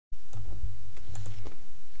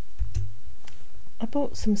I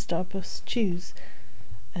bought some Starburst chews.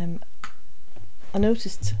 I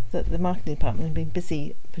noticed that the marketing department had been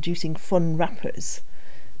busy producing fun wrappers.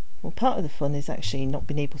 Well, part of the fun is actually not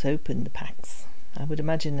being able to open the packs. I would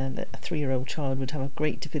imagine a 3-year-old child would have a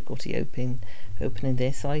great difficulty opening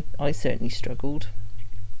this. I certainly struggled.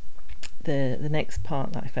 The next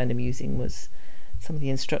part that I found amusing was some of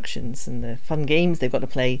the instructions and the fun games they've got to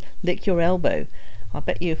play. Lick your elbow. I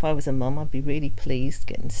bet you if I was a mum I'd be really pleased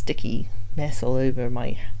getting sticky mess all over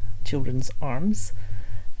my children's arms.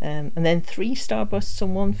 And then 3 starbursts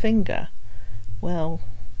on 1 finger. Well,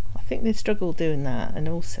 I think they struggled doing that, and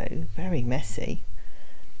also very messy.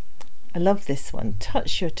 I love this one.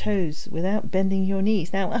 Touch your toes without bending your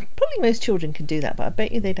knees. Now, probably most children can do that, but I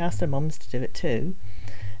bet you they'd ask their mums to do it too.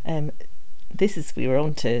 We were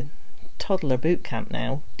on to toddler boot camp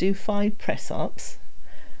now. Do 5 press-ups,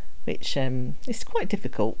 which is quite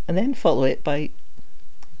difficult, and then follow it by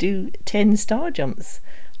do 10 star jumps.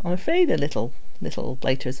 I'm afraid the little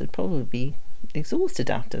blighters would probably be exhausted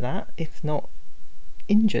after that, if not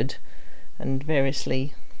injured, and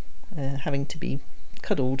variously having to be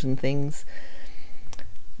cuddled and things.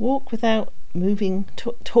 Walk without moving,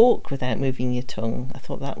 talk without moving your tongue. I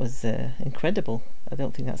thought that was incredible. I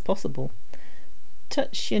don't think that's possible.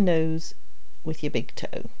 Touch your nose with your big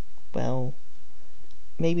toe. Well,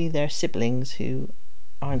 maybe their siblings who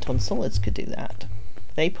aren't on solids could do that.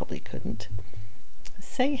 They probably couldn't.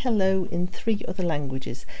 Say hello in 3 other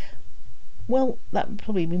languages. Well, that would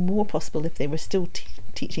probably be more possible if they were still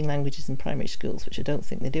teaching languages in primary schools, which I don't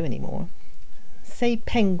think they do anymore. Say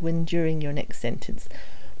penguin during your next sentence.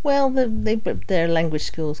 Well, their language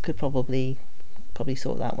skills could probably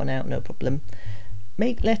sort that one out, no problem.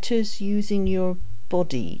 Make letters using your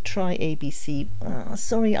body. Try ABC.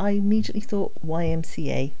 Sorry, I immediately thought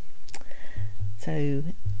YMCA. So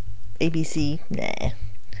ABC, nah.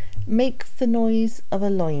 Make the noise of a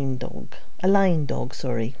line dog,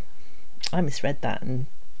 sorry. I misread that and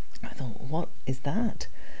I thought, what is that?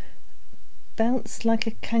 Bounce like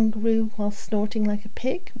a kangaroo while snorting like a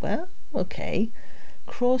pig? Well, okay.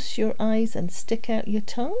 Cross your eyes and stick out your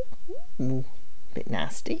tongue? Ooh, bit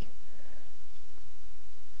nasty.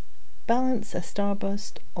 Balance a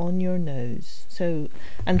starburst on your nose.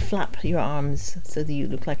 And flap your arms so that you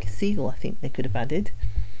look like a seal, I think they could have added.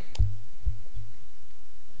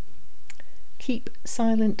 Keep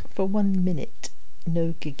silent for 1 minute.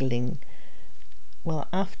 No giggling. Well,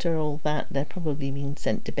 after all that, they're probably being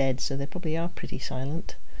sent to bed, so they probably are pretty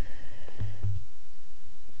silent.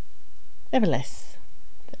 Nevertheless,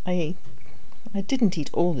 I didn't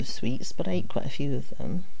eat all the sweets, but I ate quite a few of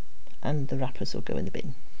them, and the wrappers will go in the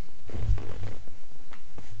bin.